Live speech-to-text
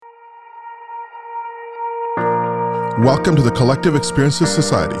Welcome to the Collective Experiences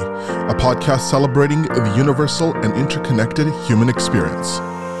Society, a podcast celebrating the universal and interconnected human experience.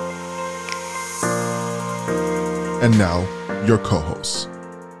 And now, your co-hosts.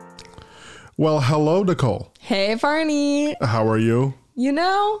 Well, hello, Nicole. Hey, Barney. How are you? You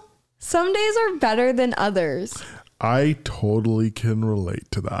know, some days are better than others. I totally can relate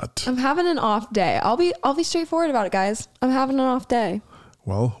to that. I'm having an off day. I'll be straightforward about it, guys. I'm having an off day.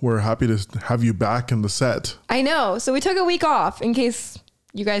 Well, we're happy to have you back in the set. I know. So we took a week off in case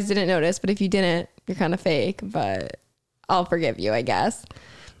you guys didn't notice, but if you didn't, you're kind of fake, but I'll forgive you, I guess.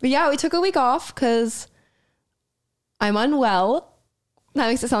 But yeah, we took a week off because I'm unwell. That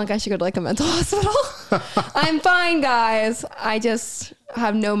makes it sound like I should go to like a mental hospital. I'm fine, guys. I just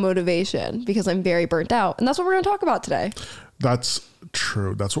have no motivation because I'm very burnt out. And that's what we're going to talk about today. That's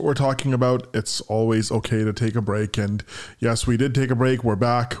true. That's what we're talking about. It's always okay to take a break. And yes, we did take a break. We're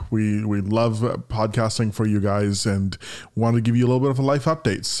back. We love podcasting for you guys and want to give you a little bit of a life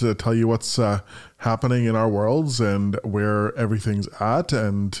updates to tell you what's happening in our worlds and where everything's at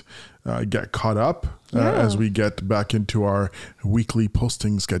and get caught up as we get back into our weekly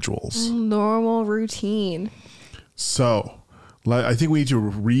posting schedules. Normal routine. So I think we need to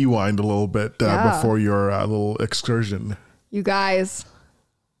rewind a little bit before your little excursion. You guys,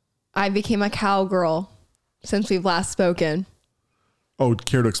 I became a cowgirl since we've last spoken. Oh,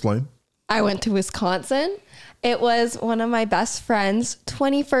 care to explain? I went to Wisconsin. It was one of my best friend's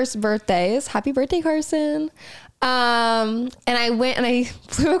 21st birthdays. Happy birthday, Carson. And I went and I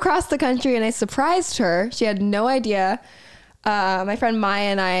flew across the country and I surprised her. She had no idea. My friend Maya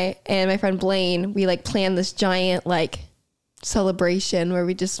and I and my friend Blaine, we like planned this giant like celebration where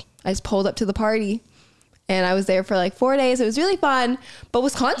I just pulled up to the party. And I was there for like 4 days. It was really fun. But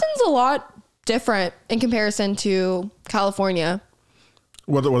Wisconsin's a lot different in comparison to California.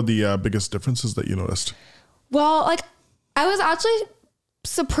 What are the biggest differences that you noticed? Well, like I was actually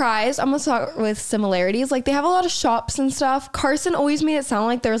surprised. I'm going to start with similarities. Like they have a lot of shops and stuff. Carson always made it sound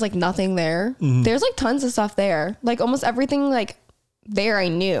like there was like nothing there. Mm-hmm. There's like tons of stuff there. Like almost everything like there I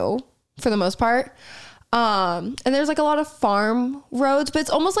knew for the most part. And there's like a lot of farm roads, but it's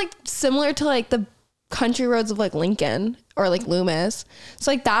almost like similar to like the country roads of like Lincoln or like Loomis.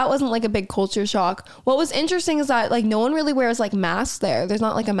 So like that wasn't like a big culture shock. What was interesting is that like no one really wears like masks there. There's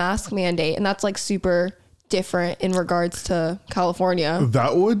not like a mask mandate, and that's like super different in regards to California.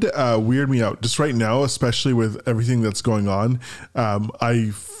 That would weird me out just right now, especially with everything that's going on.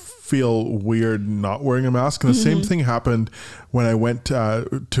 I feel weird not wearing a mask. And the same thing happened when I went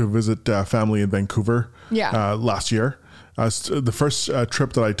to visit family in Vancouver last year. The first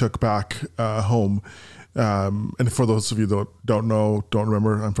trip that I took back home, and for those of you that don't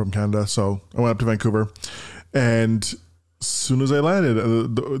remember, I'm from Canada, so I went up to Vancouver, and as soon as I landed,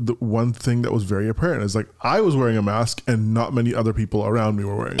 the one thing that was very apparent is like I was wearing a mask and not many other people around me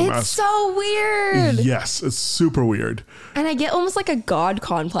were wearing a mask. It's so weird. Yes, it's super weird. And I get almost like a God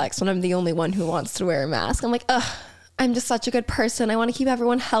complex when I'm the only one who wants to wear a mask. I'm like, ugh, I'm just such a good person. I want to keep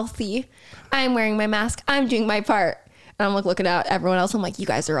everyone healthy. I'm wearing my mask. I'm doing my part. And I'm like looking at everyone else. I'm like, you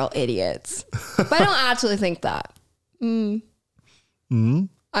guys are all idiots. But I don't actually think that.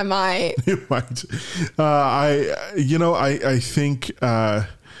 I might. You might. I think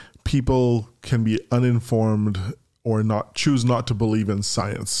people can be uninformed or choose not to believe in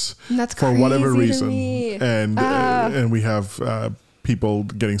science. That's for crazy whatever to reason. Me. And we have people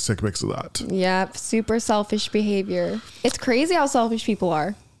getting sick because of that. Yep. Super selfish behavior. It's crazy how selfish people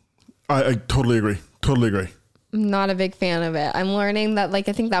are. I totally agree. I'm not a big fan of it. I'm learning that like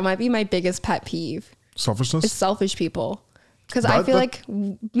I think that might be my biggest pet peeve. Selfishness? It's selfish people. Because I feel like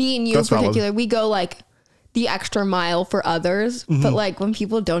me and you in particular, valid. We go like the extra mile for others. Mm-hmm. But like when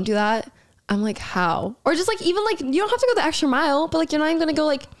people don't do that, I'm like, how? Or just like even like you don't have to go the extra mile, but like you're not even going to go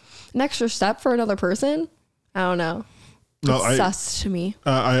like an extra step for another person. I don't know. It's sus to me.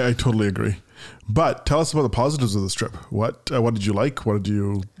 I totally agree. But tell us about the positives of this trip. What did you like? What did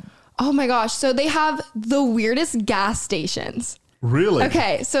you... Oh my gosh. So they have the weirdest gas stations. Really?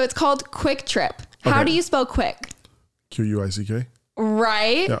 Okay. So it's called Quick Trip. How do you spell quick? Quick.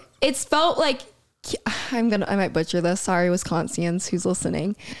 Right? Yeah. It's spelled like, I might butcher this. Sorry, Wisconsians who's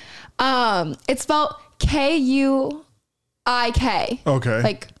listening. It's spelled Kuik. Okay.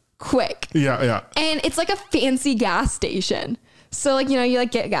 Like quick. Yeah. And it's like a fancy gas station. So like, you know, you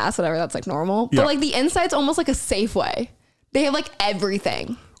like get gas, whatever. That's like normal. But like the inside's almost like a Safeway. They have like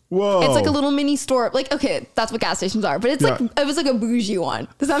everything. Whoa. It's like a little mini store. Like, okay, that's what gas stations are, but it's like, it was like a bougie one.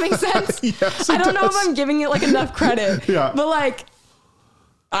 Does that make sense? Yes, I don't know if I'm giving it like enough credit, but like,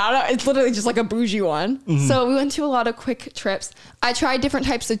 I don't know. It's literally just like a bougie one. Mm-hmm. So we went to a lot of Quick Trips. I tried different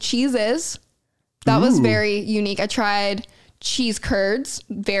types of cheeses. That was very unique. I tried cheese curds,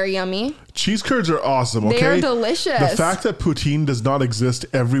 very yummy. Cheese curds are awesome. Okay, they're delicious. The fact that poutine does not exist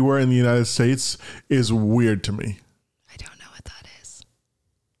everywhere in the United States is weird to me. I don't know what that is.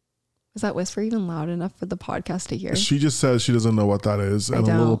 Was that whisper even loud enough for the podcast to hear? She just says she doesn't know what that is, and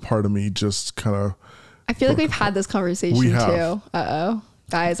a little part of me just kind of. I feel like we've had this conversation too.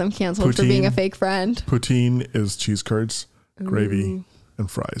 Guys, I'm canceled for being a fake friend. Poutine is cheese curds, gravy, and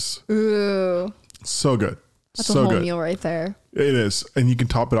fries. Ooh, so good. That's a whole meal right there. It is. And you can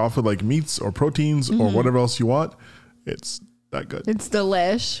top it off with like meats or proteins or whatever else you want. It's that good. It's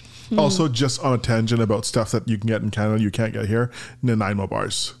delish. Also, just on a tangent about stuff that you can get in Canada, you can't get here. Nanaimo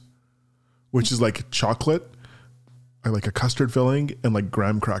bars, which is like chocolate, like a custard filling, and like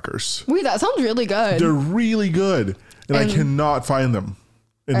graham crackers. Wait, that sounds really good. They're really good. And I cannot find them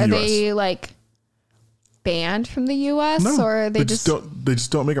in the US. Are they like banned from the US? No, or they just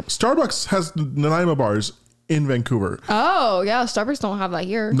don't make up. Starbucks has Nanaimo bars in Vancouver. Oh yeah, Starbucks don't have that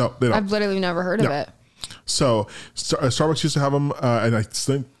here. No, they don't. I've literally never heard of it. So Starbucks used to have them, and I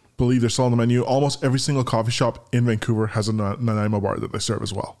believe they're still on the menu. Almost every single coffee shop in Vancouver has a Nanaimo bar that they serve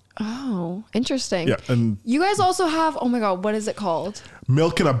as well. Oh, interesting. Yeah, and you guys also have, oh my god, what is it called?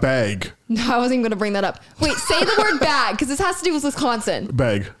 Milk in a bag. No, I wasn't even going to bring that up. Wait, say the word bag, because this has to do with Wisconsin.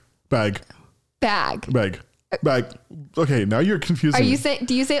 Bag. Okay, now you're confusing.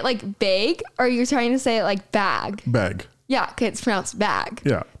 Do you say it like bag, or are you trying to say it like bag? Bag. Yeah, okay, it's pronounced bag.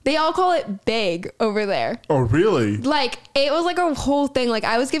 Yeah. They all call it bag over there. Oh, really? Like, it was like a whole thing. Like,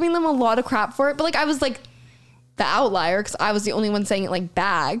 I was giving them a lot of crap for it, but like, I was like the outlier because I was the only one saying it like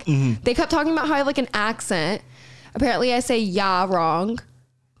bag. They kept talking about how I have like an accent. Apparently, I say yeah wrong.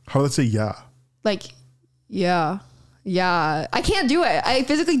 How do they say yeah? Like, yeah. I can't do it. I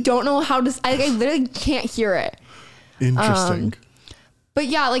physically don't know how to. I literally can't hear it. Interesting. But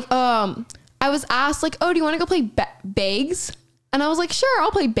yeah, like, I was asked like, oh, do you want to go play bags? And I was like, sure, I'll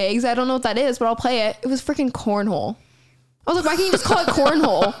play bags. I don't know what that is, but I'll play it. It was freaking cornhole. I was like, why can't you just call it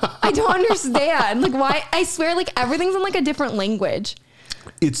cornhole? I don't understand. Like, why? I swear, like, everything's in like a different language.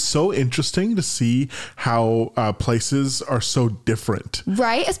 It's so interesting to see how places are so different.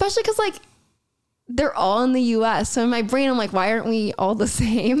 Right? Especially because like they're all in the US. So in my brain, I'm like, why aren't we all the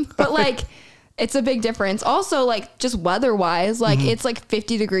same? But like, it's a big difference. Also, like, just weather wise, like it's like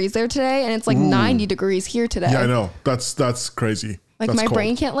 50 degrees there today and it's like 90 degrees here today. Yeah, I know. That's crazy. Like, that's my cold.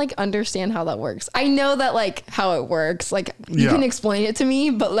 brain can't like understand how that works. I know that like how it works. Like, you can explain it to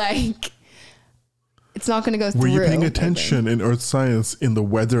me, but like, it's not going to go through. Were you paying attention in Earth Science in the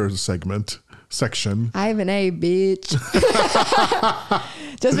weather section? I have an A, bitch.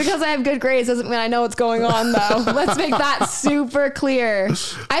 Just because I have good grades doesn't mean I know what's going on, though. Let's make that super clear.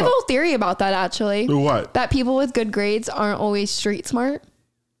 I have a whole theory about that, actually. What? That people with good grades aren't always street smart.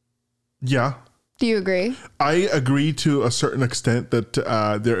 Yeah. Do you agree? I agree to a certain extent that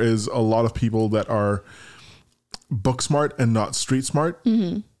there is a lot of people that are book smart and not street smart.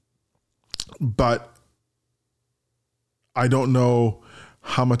 But I don't know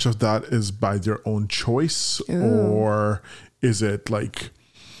how much of that is by their own choice. Or is it like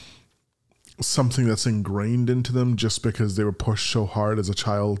something that's ingrained into them just because they were pushed so hard as a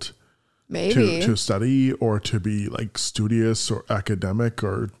child to study or to be like studious or academic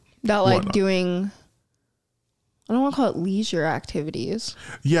or that like whatnot. Doing, I don't want to call it leisure activities.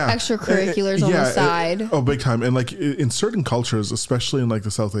 Yeah. Extracurriculars on the side. Oh, big time. And like in certain cultures, especially in like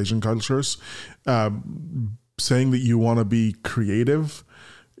the South Asian cultures, saying that you want to be creative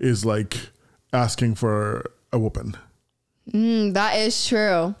is like asking for a whooping. That is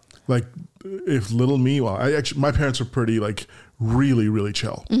true. Like if little me, well, my parents were pretty like really, really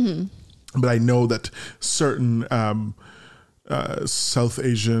chill. But I know that certain South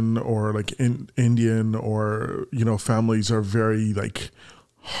Asian or like Indian or, you know, families are very like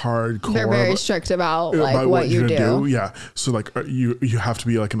hardcore. They're very strict about like what you do. Yeah. So like you have to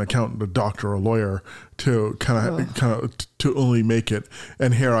be like an accountant, a doctor, or a lawyer to kind of to only make it.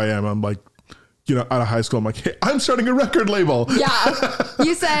 And here I am. I'm like, you know, out of high school, I'm like, hey, I'm starting a record label. Yeah.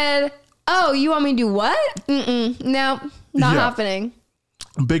 You said, oh, you want me to do what? No, not happening.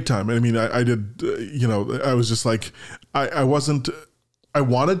 Big time. I mean, I did, you know, I was just like, I wanted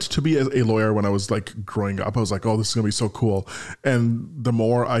to be a lawyer when I was like growing up. I was like, oh, this is going to be so cool. And the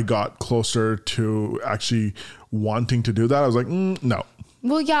more I got closer to actually wanting to do that, I was like, no.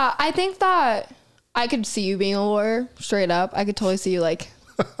 Well, yeah, I think that I could see you being a lawyer straight up. I could totally see you like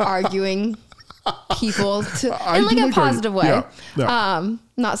arguing people in like a positive way. Yeah.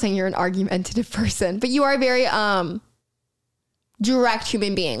 Not saying you're an argumentative person, but you are very, direct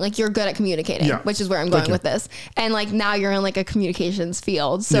human being. Like you're good at communicating, which is where I'm going with this. And like now you're in like a communications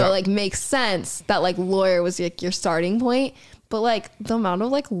field. So like makes sense that like lawyer was like your starting point. But like the amount of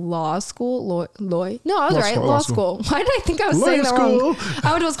like law school, No, I was right. Law school. Why did I think I was saying that wrong?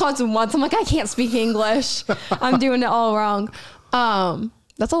 I went to Wisconsin once. I'm like, I can't speak English. I'm doing it all wrong.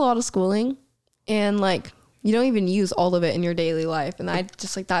 That's a lot of schooling. And like, you don't even use all of it in your daily life. And I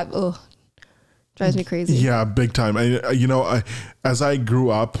just like that. Ugh. Drives me crazy. Yeah, big time. As I grew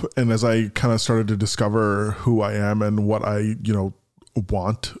up and as I kind of started to discover who I am and what I,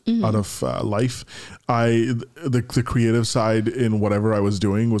 want out of life, the creative side in whatever I was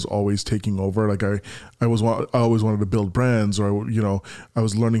doing was always taking over. Like I always wanted to build brands, or I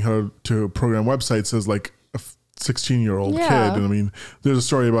was learning how to program websites as like a 16-year-old kid. And I mean, there's a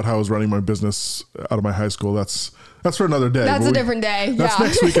story about how I was running my business out of my high school. That's for another day. That's a different day. That's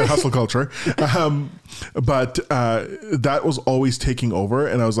next week at Hustle Culture. But that was always taking over.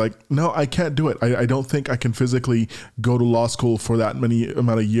 And I was like, no, I can't do it. I don't think I can physically go to law school for that many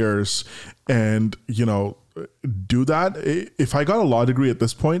amount of years and, do that. If I got a law degree at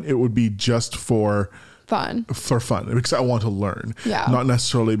this point, it would be just for fun, because I want to learn. Yeah. Not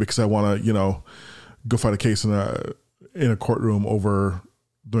necessarily because I want to, go fight a case in a courtroom over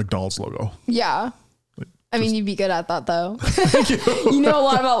the McDonald's logo. Yeah. I mean, you'd be good at that though. Thank you. You know a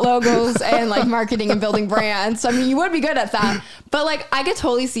lot about logos and like marketing and building brands. So I mean, you would be good at that. But like, I could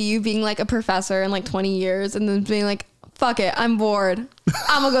totally see you being like a professor in like 20 years and then being like, fuck it, I'm bored.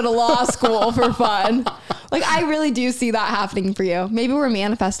 I'm gonna go to law school for fun. Like, I really do see that happening for you. Maybe we're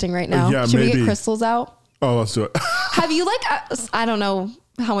manifesting right now. Should we get crystals out? Oh, let's do it. Have you like, I don't know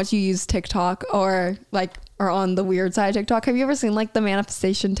how much you use TikTok or on the weird side of TikTok. Have you ever seen like the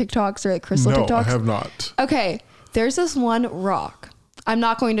manifestation TikToks or like crystal TikToks? No, I have not. Okay. There's this one rock. I'm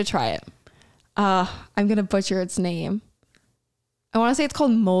not going to try it. I'm going to butcher its name. I want to say it's called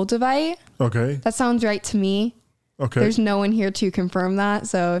Moldavite. Okay. That sounds right to me. Okay. There's no one here to confirm that.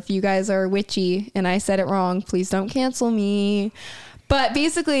 So if you guys are witchy and I said it wrong, please don't cancel me. But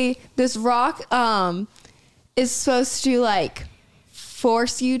basically this rock, is supposed to like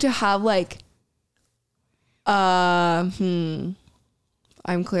force you to have like, I'm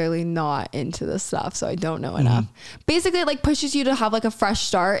clearly not into this stuff, so I don't know enough. Basically, it like pushes you to have like a fresh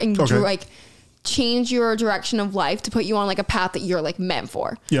start and like change your direction of life to put you on like a path that you're like meant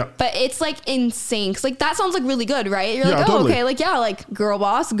for. Yeah. But it's like insane. 'Cause like that sounds like really good, right? You're like, totally. Okay, like like girl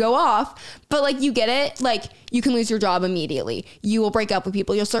boss, go off. But like you get it, like you can lose your job immediately. You will break up with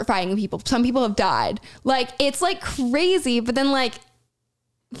people. You'll start fighting with people. Some people have died. Like it's like crazy. But then like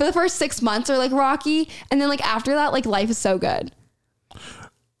for the first 6 months are like rocky. And then like after that, like life is so good.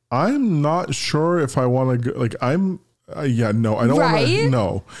 I'm not sure if I want to go, like I don't want to,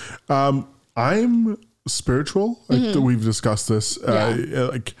 no. I'm spiritual. Like we've discussed this.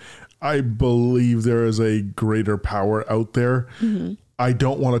 Like I believe there is a greater power out there. I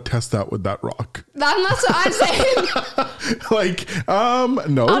don't want to test that with that rock. That's what I'm saying. Like,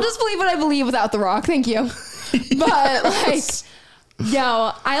 no. I'll just believe what I believe without the rock. Thank you. But like,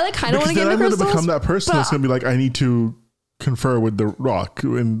 I like kind of want to get into crystals. I'm going to become that person that's going to be like, I need to confer with the rock.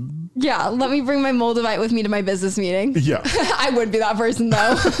 And let me bring my Moldavite with me to my business meeting. Yeah. I would be that person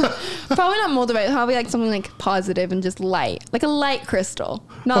though. Probably not Moldavite. Probably like something like positive and just light. Like a light crystal.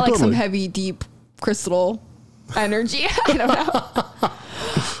 Not like totally. Some heavy, deep crystal energy. I don't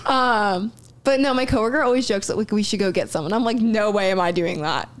know. But no, my coworker always jokes that like we should go get some. And I'm like, no way am I doing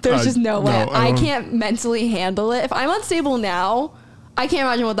that. There's just no way. I can't mentally handle it. If I'm unstable now, I can't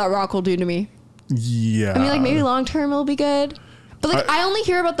imagine what that rock will do to me. Yeah. I mean, like maybe long term it'll be good. But like I only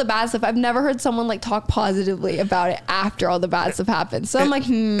hear about the bad stuff. I've never heard someone like talk positively about it after all the bad stuff happens. So I'm like,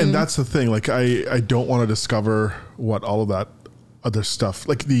 And that's the thing. Like I don't want to discover what all of that other stuff,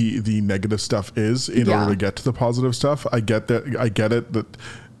 like the negative stuff is in order to get to the positive stuff. I get that. I get it. That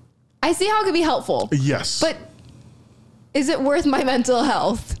I see how it could be helpful. Yes. But is it worth my mental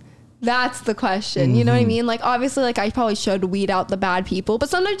health? That's the question. You know what I mean? Like, obviously, like, I probably should weed out the bad people, but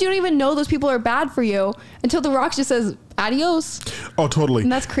sometimes you don't even know those people are bad for you until the rock just says, adios. Oh, totally.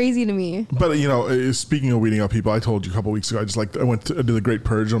 And that's crazy to me. But, speaking of weeding out people, I told you a couple of weeks ago, I went to do the great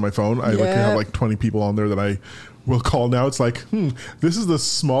purge on my phone. I have like 20 people on there that I will call now. It's like, this is the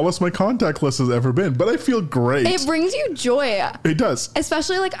smallest my contact list has ever been, but I feel great. It brings you joy. It does.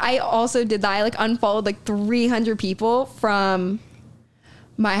 Especially, like, I also did that. I, like, unfollowed, like, 300 people from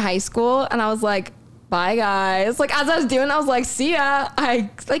my high school, and I was like, bye guys. Like as I was doing, I was like, see ya.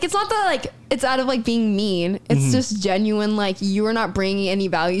 It's not that like it's out of like being mean. It's just genuine. Like you are not bringing any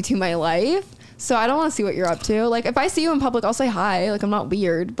value to my life, so I don't want to see what you're up to. Like if I see you in public, I'll say hi. Like I'm not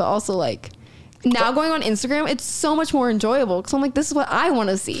weird, but also like now going on Instagram, it's so much more enjoyable because I'm like, this is what I want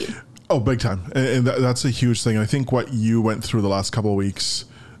to see. Oh, big time. And that's a huge thing. I think what you went through the last couple of weeks,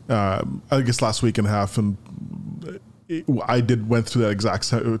 I guess last week and a half, and I went through that exact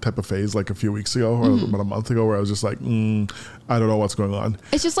type of phase like a few weeks ago or about a month ago, where I was just like, I don't know what's going on.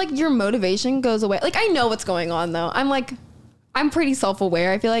 It's just like your motivation goes away. Like, I know what's going on though. I'm pretty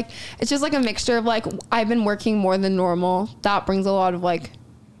self-aware. I feel like it's just like a mixture of like, I've been working more than normal. That brings a lot of like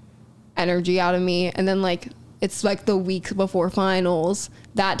energy out of me. And then like, it's like the week before finals,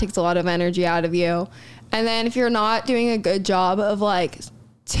 that takes a lot of energy out of you. And then if you're not doing a good job of like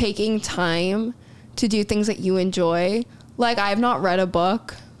taking time to do things that you enjoy, like I've not read a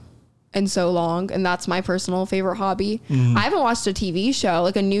book in so long, and that's my personal favorite hobby. I haven't watched a TV show,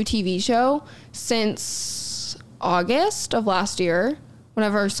 like a new TV show, since August of last year,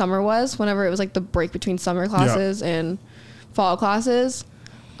 whenever it was like the break between summer classes and fall classes.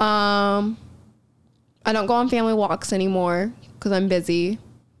 I don't go on family walks anymore because I'm busy.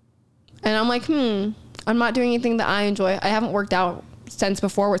 And I'm like, I'm not doing anything that I enjoy. I haven't worked out since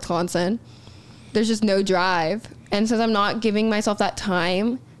before Wisconsin. There's just no drive. And since I'm not giving myself that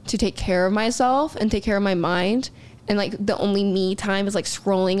time to take care of myself and take care of my mind, and like the only me time is like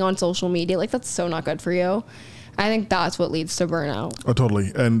scrolling on social media, like that's so not good for you. I think that's what leads to burnout. Oh,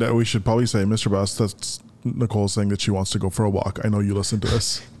 totally. And we should probably say, Mr. Bus, that's Nicole saying that she wants to go for a walk. I know you listen to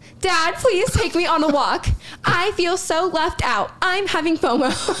this. Dad, please take me on a walk. I feel so left out. I'm having FOMO.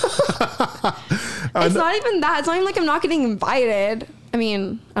 It's not even that. It's not even like I'm not getting invited. I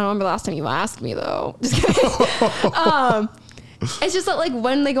mean, I don't remember the last time you asked me though. Just kidding. It's just that like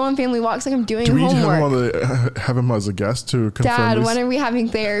when they go on family walks, like I'm doing homework. Do we have him as a guest to confirm Dad, this? when are we having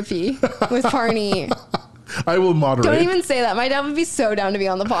therapy with Parney? I will moderate. Don't even say that. My dad would be so down to be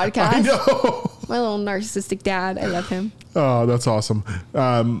on the podcast. I know. My little narcissistic dad. I love him. Oh, that's awesome.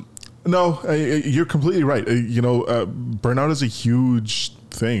 No, you're completely right. Burnout is a huge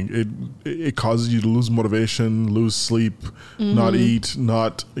thing. It causes you to lose motivation, lose sleep, not eat,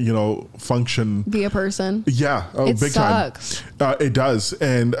 not, function. Be a person. Yeah. Oh, it big sucks. Time. It does.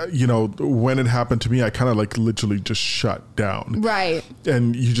 And, when it happened to me, I kind of like literally just shut down. Right.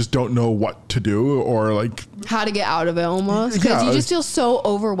 And you just don't know what to do or like how to get out of it almost. Because you just feel so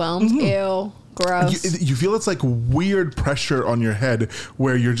overwhelmed. Ew. Gross. You feel it's like weird pressure on your head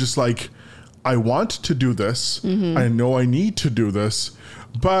where you're just like, I want to do this. I know I need to do this,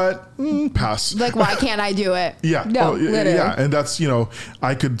 but pass. Like, why can't I do it? Yeah. No, literally. Yeah. And that's,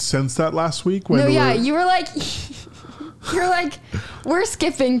 I could sense that last week when you were like, we're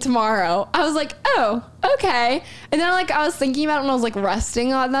skipping tomorrow. I was like, oh, okay. And then I was thinking about it and I was like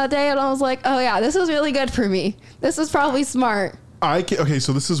resting on that day. And I was like, oh yeah, this was really good for me. This was probably smart. Okay,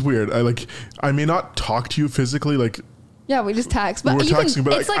 so this is weird. I may not talk to you physically, yeah, we just text, but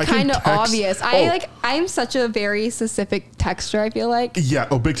it's kind of obvious. I'm such a very specific texter, I feel like. Yeah,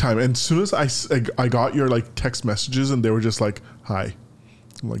 big time. And as soon as I got your text messages and they were just like, hi.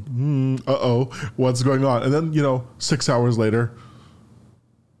 I'm like, what's going on? And then, 6 hours later,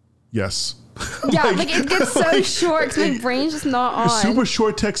 yes. Yeah, it gets so short because my brain's just not on. Super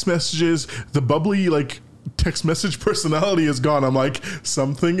short text messages, the bubbly, text message personality is gone. I'm like,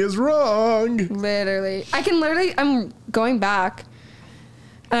 something is wrong. Literally. I'm going back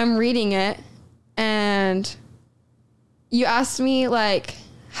and I'm reading it and you asked me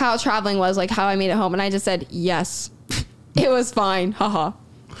how traveling was, how I made it home. And I just said, yes, it was fine. Haha.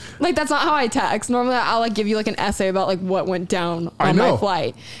 That's not how I text. Normally I'll give you an essay about what went down on my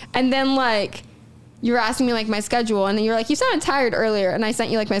flight. And then you were asking me my schedule and then you were you sounded tired earlier and I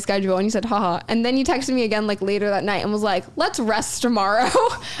sent you my schedule and you said haha, and then you texted me again later that night and was like, let's rest tomorrow.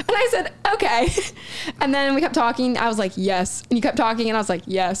 And I said okay. And then we kept talking. I was like, yes. And you kept talking and I was like,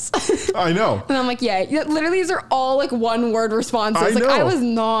 yes. I know. And I'm like, yeah, literally these are all one word responses. I was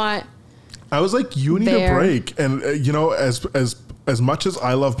not you need a break. And as much as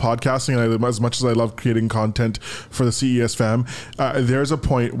I love podcasting and as much as I love creating content for the CES fam, there's a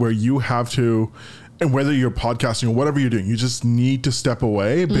point where you have to, and whether you're podcasting or whatever you're doing, you just need to step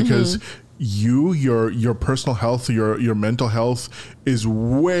away because your personal health, your mental health is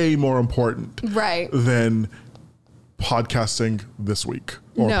way more important than podcasting this week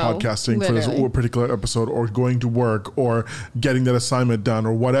or podcasting for this particular episode or going to work or getting that assignment done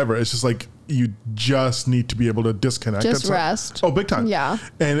or whatever. It's just you just need to be able to disconnect. Just rest. Oh, big time. Yeah.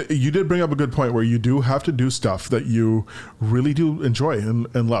 And you did bring up a good point where you do have to do stuff that you really do enjoy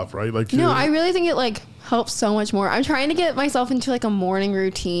and love, right? I really think it helps so much more. I'm trying to get myself into a morning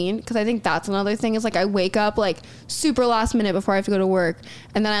routine because I think that's another thing is I wake up super last minute before I have to go to work.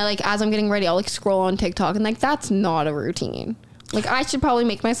 And then I as I'm getting ready, I'll scroll on TikTok and that's not a routine. Like I should probably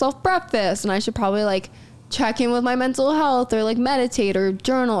make myself breakfast, and I should probably like check in with my mental health, or like meditate or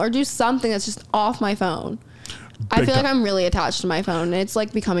journal or do something that's just off my phone. I feel like I'm really attached to my phone, and it's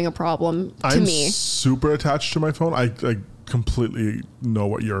like becoming a problem to me. I'm super attached to my phone. I completely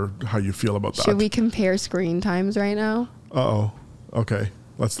know how you feel about that. Should we compare screen times right now? Uh-oh. Okay.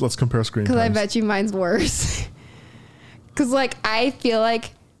 Let's compare screen times. Because I bet you mine's worse. Because like I feel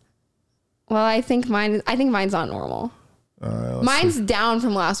like, well, I think mine's not normal. Mine's down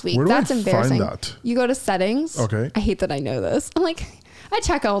from last week. That's embarrassing. Find that? You go to settings. Okay. I hate that I know this. I'm like, I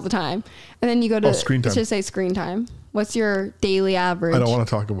check all the time. And then you go to screen time. It should say screen time. What's your daily average? I don't want to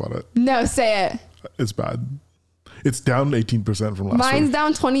talk about it. No, say it. It's bad. It's down 18% from last week. Mine's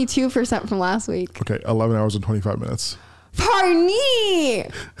down 22% from last week. Okay, 11 hours and 25 minutes. Pardon me.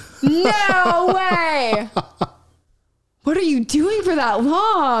 No way. What are you doing for that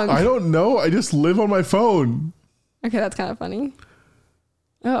long? I don't know. I just live on my phone. Okay, that's kind of funny.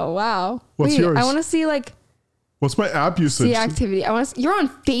 Oh, wow. What's yours? I want to see like... What's my app usage? See activity. You're on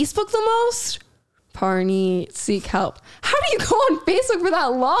Facebook the most? Parney, seek help. How do you go on Facebook for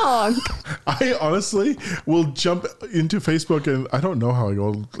that long? I honestly will jump into Facebook and I don't know how I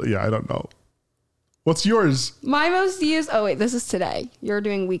go. Yeah, I don't know. What's yours? My most used... Oh, wait. This is today. You're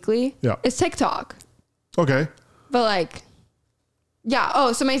doing weekly? Yeah. It's TikTok. Okay. But like... Yeah.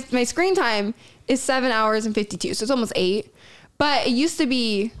 Oh, so my screen time is 7 hours and 52. So it's almost 8. But it used to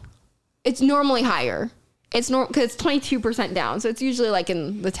be... It's normally higher. It's because it's 22% down. So it's usually like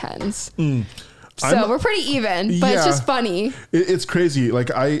in the 10s. So we're pretty even, but it's just funny. It's crazy. Like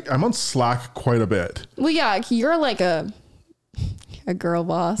I'm on Slack quite a bit. Well, yeah, you're like a girl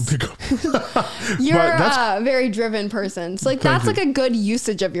boss. You're a very driven person. So like that's like a good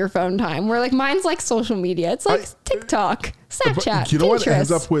usage of your phone time. Where like mine's like social media. It's like TikTok, Snapchat, you know Pinterest. What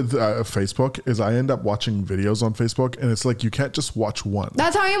ends up with Facebook is I end up watching videos on Facebook, and it's like you can't just watch one.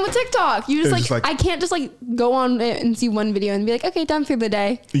 That's how I am with TikTok. You just like I can't just like go on it and see one video and be like, okay, done for the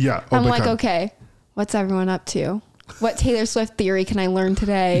day. Yeah. I'm like, okay, what's everyone up to? What Taylor Swift theory can I learn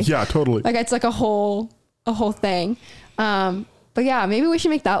today? Yeah, totally. Like it's like a whole thing. But yeah, maybe we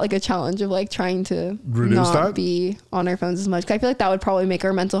should make that like a challenge of like trying to not be on our phones as much. 'Cause I feel like that would probably make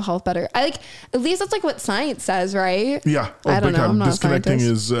our mental health better. At least that's like what science says, right? Yeah. I don't know. I'm not Disconnecting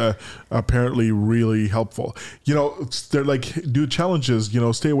is apparently really helpful. You know, they're like, do challenges,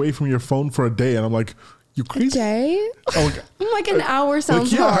 stay away from your phone for a day. And I'm like, you crazy? A day? Oh, I'm like an hour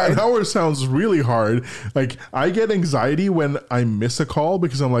sounds hard. An hour sounds really hard. Like I get anxiety when I miss a call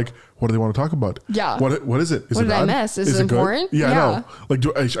because I'm like, what do they want to talk about? Yeah. What is it? What did I miss? Is it important? Yeah, I know.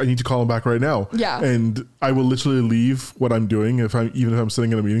 Like, I need to call them back right now. Yeah. And I will literally leave what I'm doing even if I'm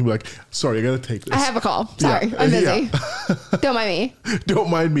sitting in a meeting, be like, sorry, I got to take this. I have a call. Sorry, I'm busy. Don't mind me.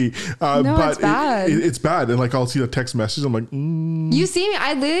 Don't mind me. No, but it's bad. It's bad. And like, I'll see the text message. I'm like, You see me?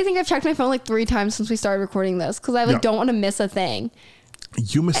 I literally think I've checked my phone like 3 times since we started recording this because I don't want to miss a thing.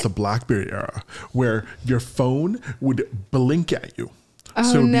 You missed the BlackBerry era where your phone would blink at you. Oh,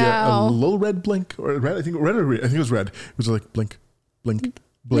 so it would no. be a little red blink or red. I think red or red. I think it was red. It was like blink, blink,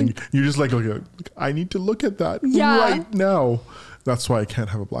 blink. You're just like, I need to look at that right now. That's why I can't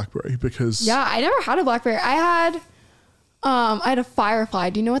have a BlackBerry because I never had a BlackBerry. I had a Firefly.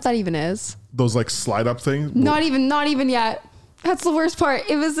 Do you know what that even is? Those like slide up things. Not even yet. That's the worst part.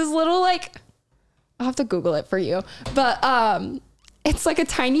 It was this little like, I'll have to Google it for you, but it's like a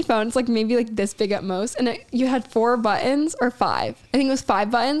tiny phone. It's like maybe like this big at most. And you had 4 buttons or 5. I think it was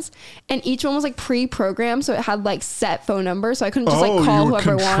 5 buttons. And each one was like pre-programmed. So it had like set phone numbers. So I couldn't just like call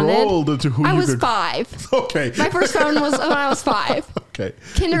whoever wanted. I was 5. Okay. My first phone was when I was 5. Okay.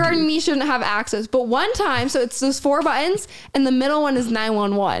 Kindergarten me shouldn't have access. But one time, so it's those 4 buttons and the middle one is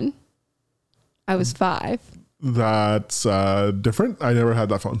 911. I was 5. That's different. I never had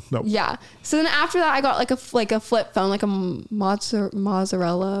that phone. No. Yeah. So then after that, I got like a flip phone, like a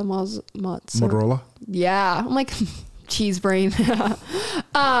mozzarella. Yeah. I'm like cheese brain.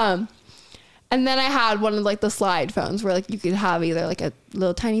 And then I had one of like the slide phones where like you could have either like a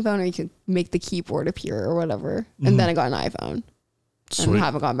little tiny phone or you could make the keyboard appear or whatever. And then I got an iPhone. Sweet. And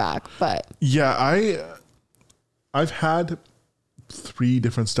haven't gone back. But yeah, I've had 3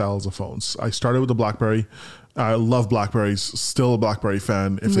 different styles of phones. I started with the BlackBerry. I love BlackBerries. Still a BlackBerry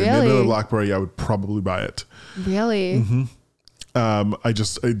fan. If they made a BlackBerry, I would probably buy it. Really?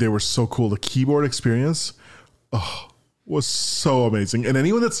 Mm-hmm. They were so cool. The keyboard experience was so amazing. And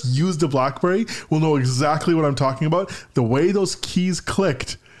anyone that's used a BlackBerry will know exactly what I'm talking about. The way those keys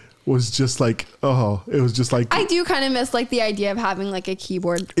clicked was just like, it was just like. I do kind of miss like the idea of having like a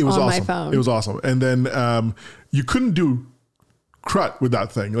keyboard on my phone. It was awesome. And then you couldn't do crud with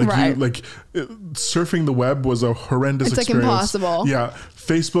that thing. Like Right. surfing the web was a horrendous It's like experience. impossible. Yeah.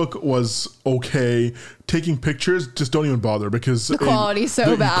 Facebook was okay. Taking pictures, just don't even bother because The quality's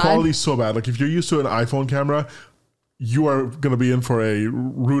so bad. The quality's so bad. Like if you're used to an iPhone camera, you are going to be in for a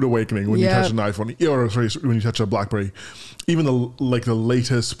rude awakening when you touch an iPhone, or sorry, when you touch a BlackBerry. Even the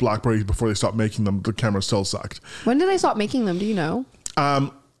latest BlackBerry before they stopped making them, the camera still sucked. When did they stop making them? Do you know?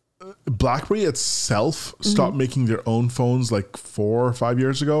 BlackBerry itself stopped making their own phones like 4 or 5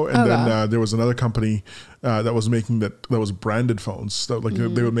 years ago, and then there was another company that was making that was branded phones. That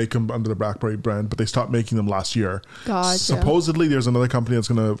they would make them under the BlackBerry brand, but they stopped making them last year. Gotcha. Supposedly, there's another company that's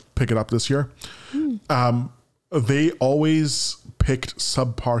going to pick it up this year. They always picked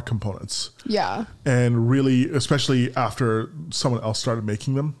subpar components. Yeah, and really, especially after someone else started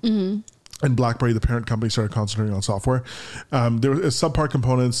making them. And BlackBerry, the parent company, started concentrating on software. There were subpar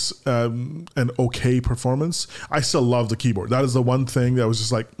components and okay performance. I still love the keyboard. That is the one thing that was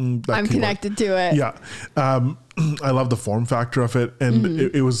just like, I'm keyboard. Connected to it. Yeah. I love the form factor of it. And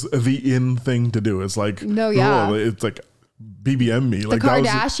it was the in thing to do. It's like, it's like BBM me. The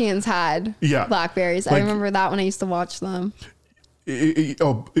Kardashians had Blackberries. I remember that when I used to watch them.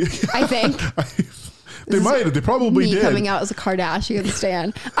 I think. They probably did. Coming out as a Kardashian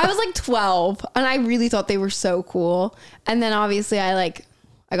stan. I was like 12 and I really thought they were so cool. And then obviously I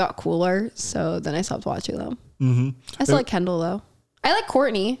got cooler. So then I stopped watching them. I still like Kendall though. I like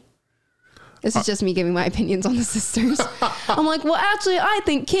Courtney. This is just me giving my opinions on the sisters. I'm like, well, actually, I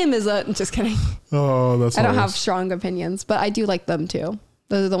think Kim is just kidding. Oh, that's I don't have strong opinions, but I do like them too.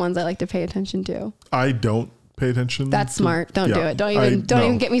 Those are the ones I like to pay attention to. I don't pay attention. That's smart. Don't do it. Don't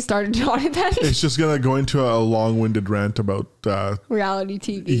even get me started on it then. It's just going to go into a long-winded rant about reality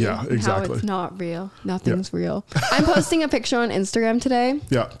TV. Yeah, exactly. How it's not real. Nothing's real. I'm posting a picture on Instagram today.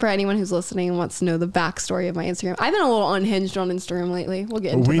 Yeah. For anyone who's listening and wants to know the backstory of my Instagram. I've been a little unhinged on Instagram lately. We'll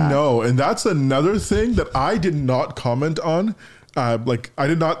get into that. We know. And that's another thing that I did not comment on. I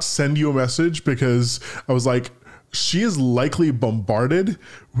did not send you a message because I was like, she is likely bombarded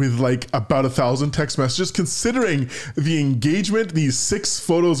with like about 1,000 text messages considering the engagement these 6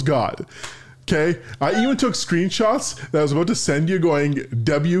 photos got. Okay. I even took screenshots that I was about to send you going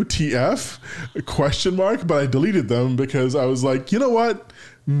WTF ? But I deleted them because I was like, you know what?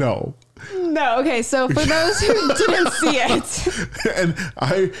 No. Okay. So for those who didn't see it.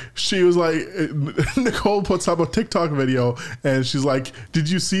 And she was like, Nicole puts up a TikTok video and she's like, did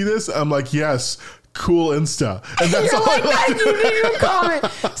you see this? I'm like, yes. Cool Insta. And that's all like, that you didn't even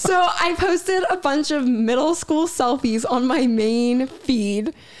comment. So I posted a bunch of middle school selfies on my main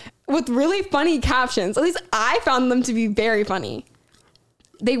feed with really funny captions. At least I found them to be very funny.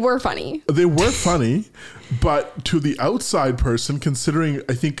 They were funny. But to the outside person, considering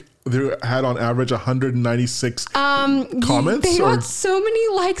I think they had on average 196 comments. They got so many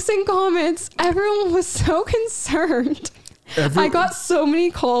likes and comments. Everyone was so concerned. I got so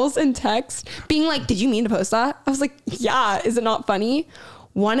many calls and texts being like, did you mean to post that? I was like, yeah, is it not funny?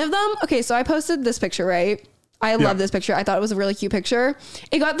 One of them, okay, so I posted this picture, right? I love this picture. I thought it was a really cute picture.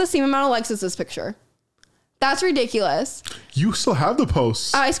 It got the same amount of likes as this picture. That's ridiculous. You still have the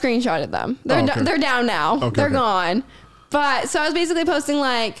posts. I screenshotted them. They're down now. They're gone. But so I was basically posting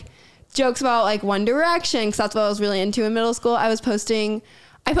like jokes about like One Direction because that's what I was really into in middle school.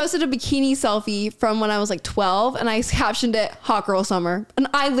 I posted a bikini selfie from when I was like 12 and I captioned it Hot Girl Summer. And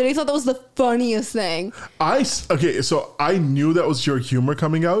I literally thought that was the funniest thing. So I knew that was your humor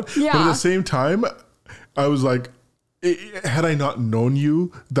coming out. Yeah. But at the same time, I was like, had I not known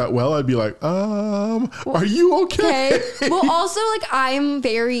you that well, I'd be like, are you okay? Well, also like I'm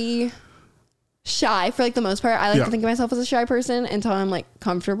very shy for like the most part. I like to think of myself as a shy person until I'm like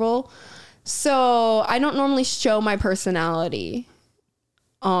comfortable. So I don't normally show my personality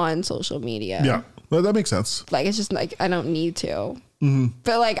on social media. Yeah, well, that makes sense. Like it's just like I don't need to.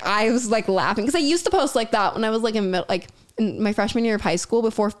 But like I was like laughing because I used to post like that when I was like in my freshman year of high school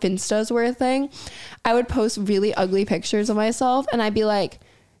before Finstas were a thing. I would post really ugly pictures of myself and I'd be like,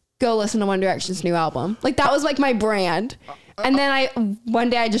 go listen to One Direction's new album. Like that was like my brand. And then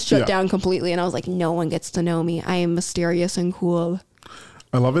one day I just shut down completely and I was like, no one gets to know me. I am mysterious and cool.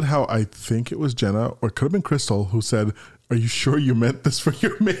 I love it how I think it was Jenna or it could have been Crystal who said, are you sure you meant this for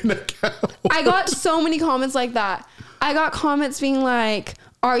your main account? I got so many comments like that. I got comments being like,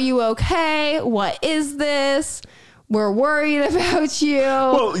 are you okay? What is this? We're worried about you.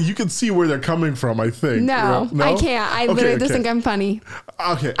 Well, you can see where they're coming from, I think. No? I can't. I literally just think I'm funny.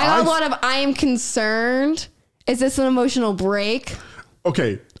 Okay. I got a lot of, I am concerned. Is this an emotional break?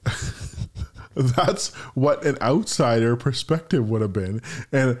 Okay. That's what an outsider perspective would have been.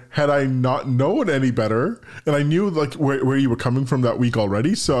 And had I not known any better, and I knew like where you were coming from that week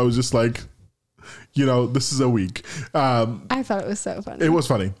already, so I was just like, this is a week. I thought it was so funny. It was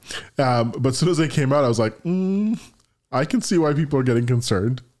funny. But as soon as it came out, I was like, I can see why people are getting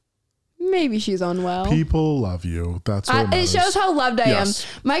concerned. Maybe she's unwell. People love you. That's what it shows how loved I am.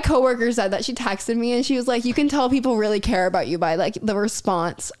 My coworker said that. She texted me and she was like, you can tell people really care about you by like the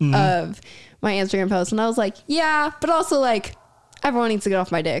response of my Instagram post. And I was like, yeah, but also like everyone needs to get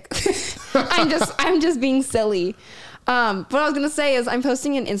off my dick. I'm just being silly. What I was going to say is I'm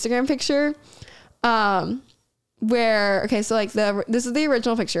posting an Instagram picture where, okay, so like this is the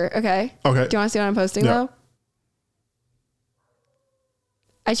original picture. Okay. Do you want to see what I'm posting though?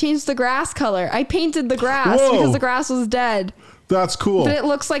 I changed the grass color. I painted the grass because the grass was dead. That's cool. But it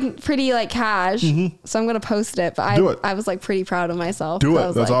looks like pretty like cash. So I'm going to post it. But I was like pretty proud of myself. Do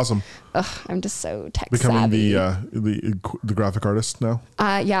it. That's like, awesome. I'm just so tech Becoming savvy. the graphic artist now.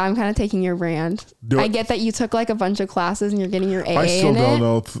 Yeah, I'm kind of taking your brand. I get that you took like a bunch of classes and you're getting your AA I still in don't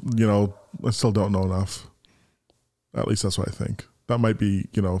know. I still don't know enough. At least that's what I think. That might be,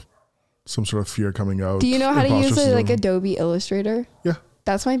 some sort of fear coming out. Do you know how to use like Adobe Illustrator? Yeah.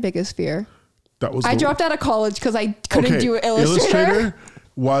 That's my biggest fear. I dropped out of college because I couldn't do Illustrator. Illustrator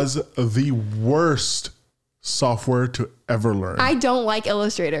was the worst software to ever learn. I don't like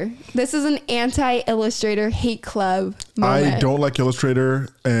Illustrator. This is an anti-Illustrator hate club moment. I don't like Illustrator,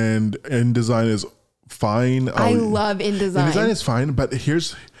 and InDesign is fine. I love InDesign. InDesign is fine, but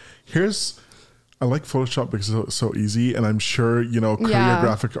here's I like Photoshop because it's so easy, and I'm sure career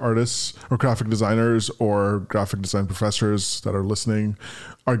graphic artists or graphic designers or graphic design professors that are listening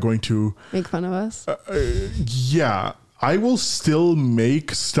are going to make fun of us. Yeah, I will still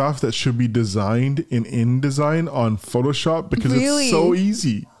make stuff that should be designed in InDesign on Photoshop because it's so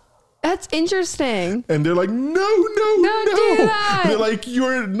easy. That's interesting. And they're like, no. Do that. They're like,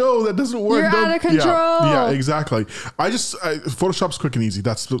 that doesn't work. You're out of control. Yeah, exactly. Photoshop's quick and easy.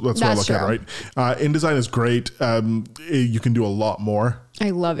 That's what I look at, right? InDesign is great. You can do a lot more.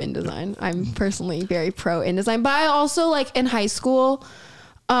 I love InDesign. I'm personally very pro InDesign, but I also like in high school,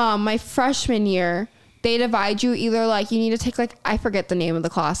 my freshman year, they divide you either like you need to take like, I forget the name of the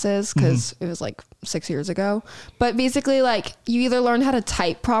classes because it was like 6 years ago, but basically like you either learned how to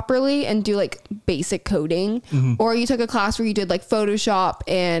type properly and do like basic coding, or you took a class where you did like Photoshop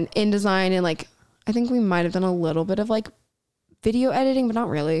and InDesign, and like I think we might have done a little bit of like video editing, but not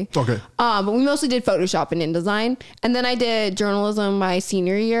really. Okay. But we mostly did Photoshop and InDesign, and then I did journalism my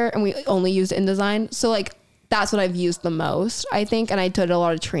senior year and we only used InDesign. So like that's what I've used the most, I think. And I did a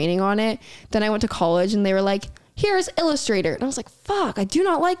lot of training on it. Then I went to college and they were like, here's Illustrator. And I was like, fuck, I do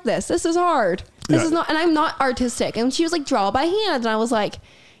not like this. This is hard. This is not, and I'm not artistic. And she was like, draw by hand. And I was like,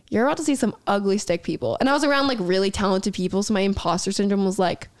 you're about to see some ugly stick people. And I was around like really talented people. So my imposter syndrome was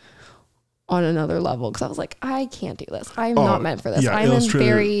like on another level. Cause I was like, I can't do this. I'm not meant for this. Yeah, I'm a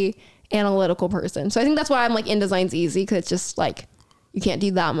very analytical person. So I think that's why I'm like InDesign's easy. Cause it's just like, you can't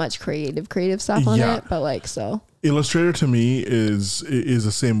do that much creative stuff on it, but like, so Illustrator to me is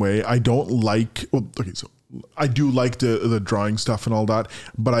the same way. I don't like, so I do like the drawing stuff and all that,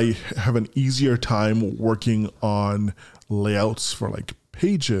 but I have an easier time working on layouts for like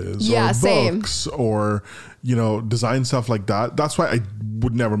pages or books or, design stuff like that. That's why I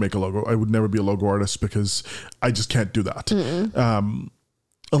would never make a logo. I would never be a logo artist because I just can't do that.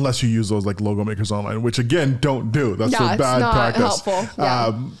 Unless you use those like logo makers online, which again, don't do. That's a bad practice. Helpful.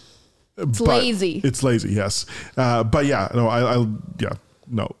 Yeah. It's lazy. It's lazy, yes. But yeah,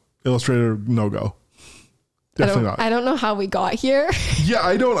 no. Illustrator, no go. Definitely not. I don't know how we got here. Yeah,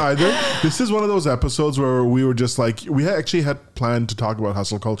 I don't either. This is one of those episodes where we were just like, we actually had planned to talk about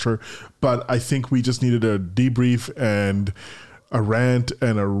hustle culture, but I think we just needed a debrief and a rant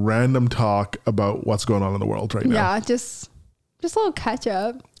and a random talk about what's going on in the world right now. Yeah, just a little catch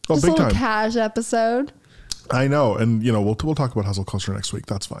up. Oh, just a little cash episode. I know. And, we'll talk about hustle culture next week.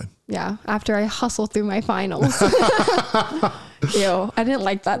 That's fine. Yeah. After I hustle through my finals. Ew. I didn't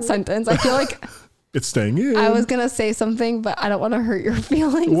like that sentence. I feel like it's staying in. I was going to say something, but I don't want to hurt your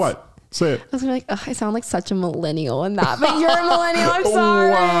feelings. What? Say it. I was gonna be like, I sound like such a millennial in that, but you're a millennial. I'm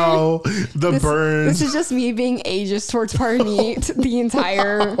sorry. Wow. Burn. This is just me being ageist towards Parneet the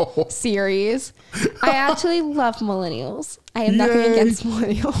entire series. I actually love millennials. I have nothing against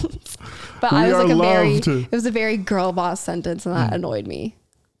millennials, but it was a very girl boss sentence, and that annoyed me.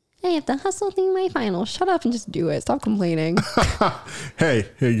 I have to hustle through my finals. Shut up and just do it. Stop complaining. Hey,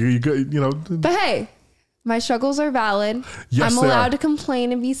 you good? But hey. My struggles are valid. Yes, I'm allowed to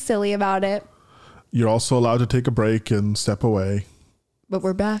complain and be silly about it. You're also allowed to take a break and step away. But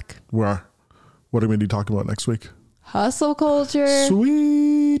we're back. We are. What are we going to be talking about next week? Hustle culture.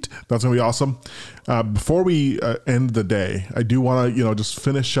 Sweet. That's going to be awesome. Before we end the day, I do want to, just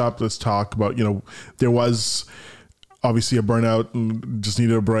finish up this talk about, there was obviously a burnout and just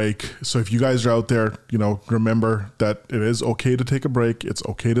needed a break. So if you guys are out there, remember that it is okay to take a break. It's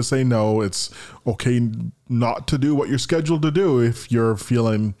okay to say no. It's okay not to do what you're scheduled to do if you're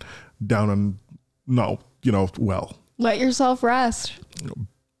feeling down and well. Let yourself rest.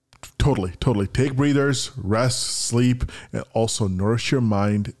 Totally. Take breathers, rest, sleep, and also nourish your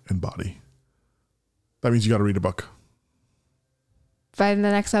mind and body. That means you got to read a book. By the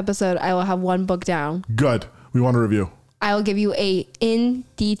next episode, I will have one book down. Good. We want a review. I will give you a in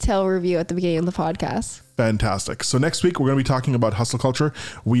detail review at the beginning of the podcast. Fantastic. So next week, we're going to be talking about hustle culture.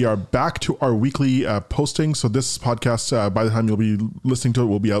 We are back to our weekly posting. So this podcast, by the time you'll be listening to it,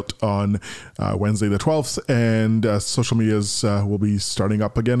 will be out on Wednesday the 12th. And social medias will be starting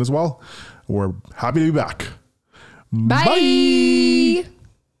up again as well. We're happy to be back. Bye. Bye.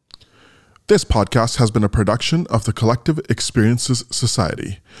 This podcast has been a production of the Collective Experiences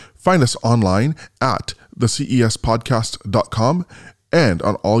Society. Find us online at thecespodcast.com and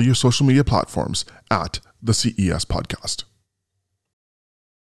on all your social media platforms at the CES Podcast.